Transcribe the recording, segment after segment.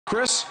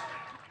Chris,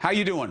 how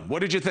you doing? What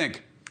did you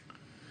think?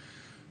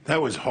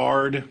 That was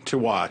hard to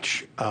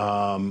watch.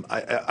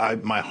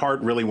 My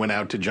heart really went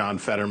out to John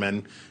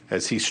Fetterman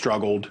as he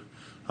struggled,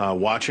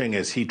 watching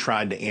as he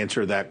tried to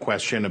answer that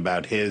question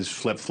about his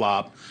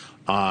flip-flop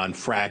on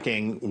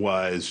fracking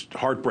was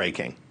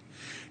heartbreaking.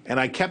 And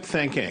I kept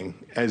thinking,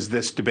 as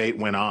this debate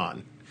went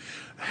on,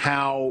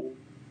 how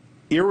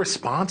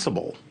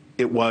irresponsible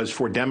it was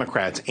for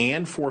Democrats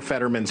and for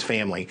Fetterman's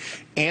family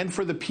and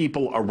for the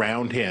people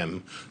around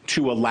him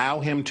to allow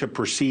him to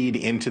proceed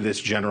into this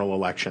general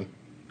election.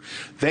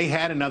 They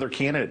had another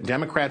candidate.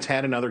 Democrats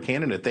had another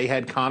candidate. They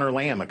had Connor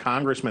Lamb, a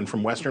congressman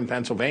from Western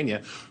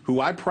Pennsylvania,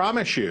 who I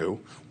promise you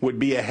would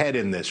be ahead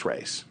in this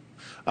race.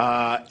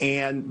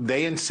 And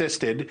they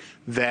insisted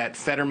that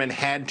Fetterman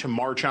had to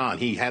march on.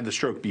 He had the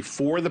stroke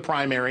before the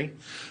primary,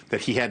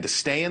 that he had to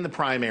stay in the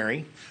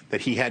primary,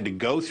 that he had to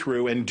go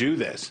through and do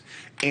this.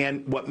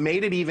 And what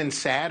made it even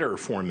sadder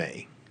for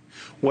me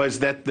was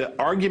that the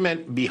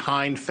argument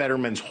behind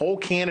Fetterman's whole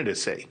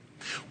candidacy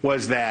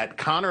was that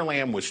Connor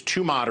Lamb was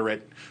too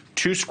moderate,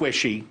 too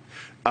squishy,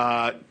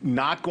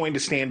 not going to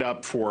stand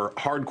up for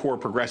hardcore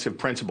progressive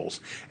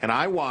principles. And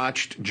I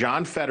watched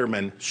John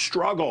Fetterman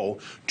struggle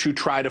to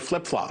try to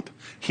flip-flop.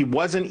 He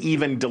wasn't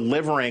even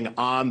delivering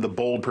on the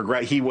bold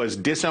progressive. He was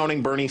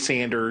disowning Bernie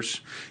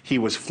Sanders. He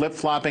was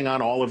flip-flopping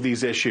on all of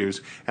these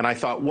issues. And I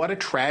thought, what a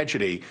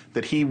tragedy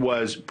that he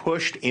was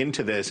pushed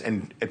into this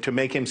and to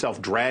make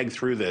himself drag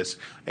through this,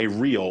 a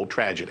real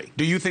tragedy.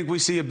 Do you think we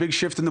see a big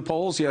shift in the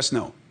polls? Yes,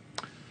 no?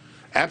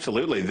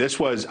 Absolutely. This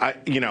was,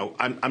 I'm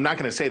not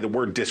going to say the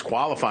word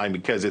disqualifying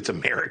because it's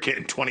America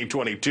in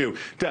 2022.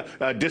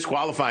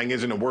 Disqualifying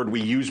isn't a word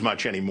we use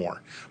much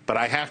anymore. But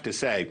I have to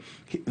say,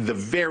 the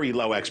very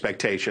low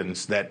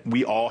expectations that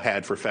we all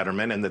had for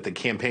Fetterman and that the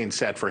campaign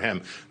set for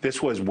him,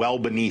 this was well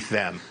beneath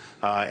them.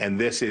 And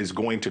this is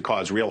going to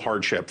cause real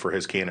hardship for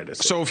his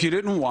candidacy. So if you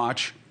didn't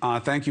watch,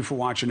 thank you for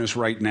watching us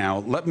right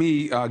now. Let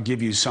me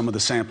give you some of the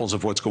samples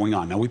of what's going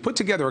on. Now, we put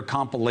together a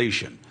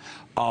compilation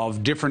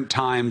of different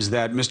times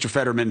that Mr.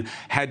 Fetterman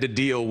had to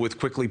deal with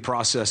quickly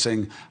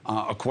processing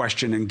a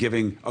question and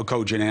giving a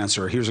cogent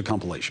answer. Here's a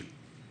compilation.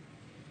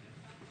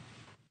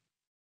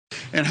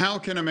 And how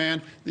can a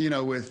man,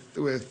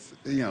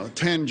 with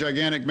 10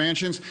 gigantic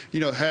mansions,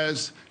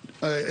 has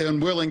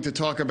unwilling to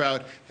talk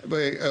about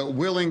a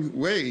willing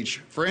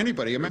wage for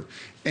anybody?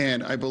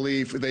 And I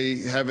believe they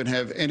haven't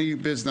have any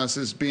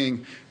businesses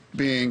being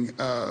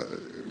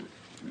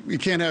we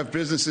can't have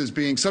businesses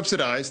being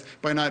subsidized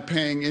by not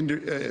paying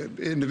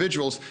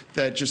individuals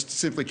that just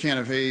simply can't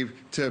evade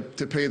to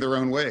pay their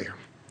own way.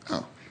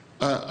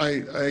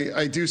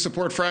 I do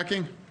support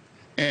fracking,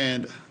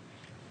 and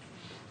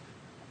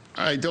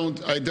I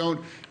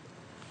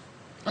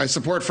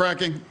support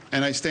fracking,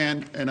 and I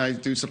stand and I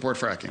do support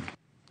fracking.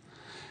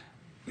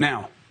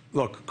 Now,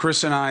 look,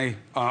 Chris and I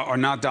are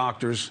not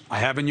doctors. I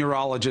have a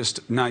neurologist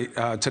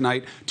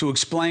tonight to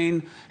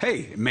explain,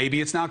 hey, maybe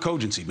it's not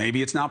cogency,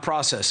 maybe it's not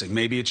processing,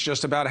 maybe it's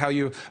just about how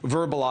you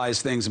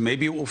verbalize things, and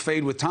maybe it will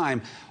fade with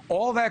time.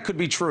 All that could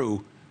be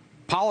true.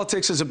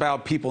 Politics is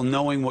about people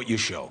knowing what you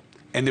show.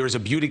 And there is a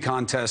beauty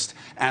contest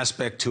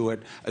aspect to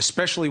it,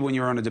 especially when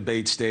you're on a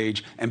debate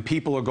stage and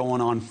people are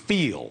going on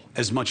feel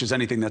as much as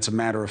anything that's a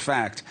matter of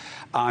fact.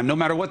 No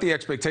matter what the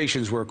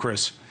expectations were,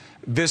 Chris,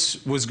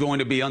 this was going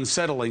to be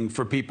unsettling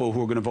for people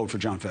who are going to vote for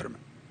John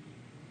Fetterman.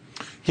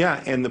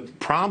 Yeah, and the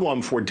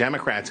problem for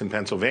Democrats in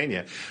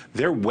Pennsylvania,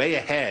 they're way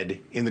ahead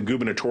in the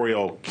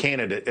gubernatorial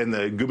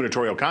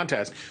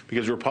contest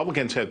because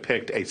Republicans have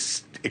picked a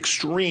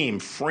extreme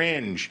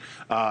fringe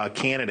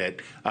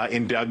candidate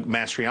in Doug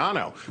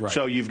Mastriano. Right.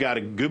 So you've got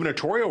a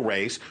gubernatorial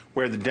race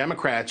where the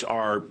Democrats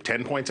are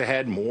 10 points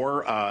ahead,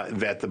 more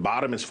that the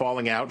bottom is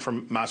falling out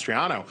from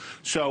Mastriano.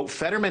 So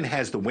Fetterman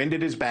has the wind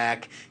at his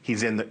back.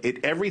 He's in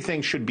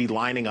everything should be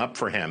lining up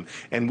for him.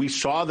 And we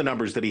saw the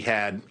numbers that he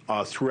had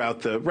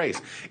throughout the race.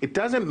 It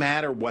doesn't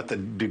matter what the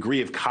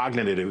degree of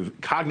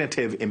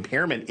cognitive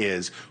impairment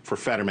is for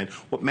Fetterman.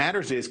 What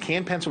matters is,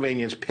 can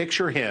Pennsylvanians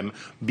picture him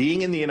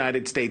being in the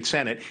United States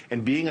Senate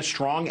and being a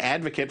strong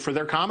advocate for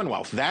their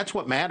Commonwealth? That's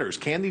what matters.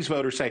 Can these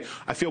voters say,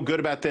 I feel good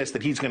about this,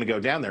 that he's going to go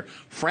down there?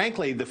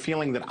 Frankly, the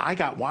feeling that I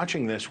got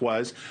watching this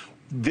was,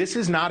 this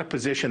is not a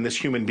position this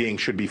human being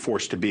should be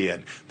forced to be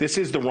in. This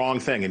is the wrong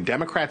thing, and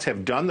Democrats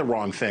have done the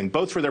wrong thing,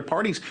 both for their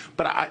parties.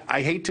 But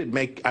I hate to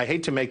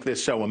make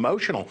this so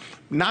emotional,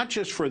 not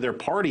just for their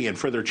party and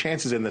for their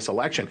chances in this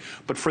election,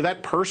 but for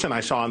that person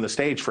I saw on the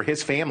stage, for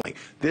his family.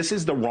 This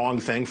is the wrong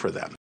thing for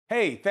them.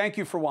 Hey, thank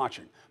you for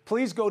watching.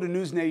 Please go to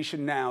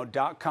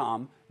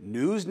newsnationnow.com,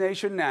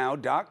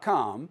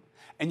 newsnationnow.com,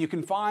 and you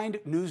can find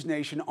News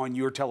Nation on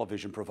your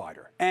television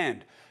provider.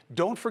 And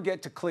don't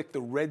forget to click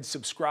the red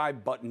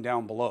subscribe button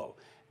down below.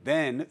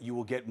 Then you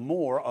will get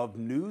more of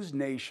News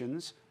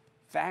Nation's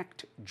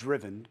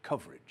fact-driven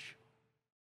coverage.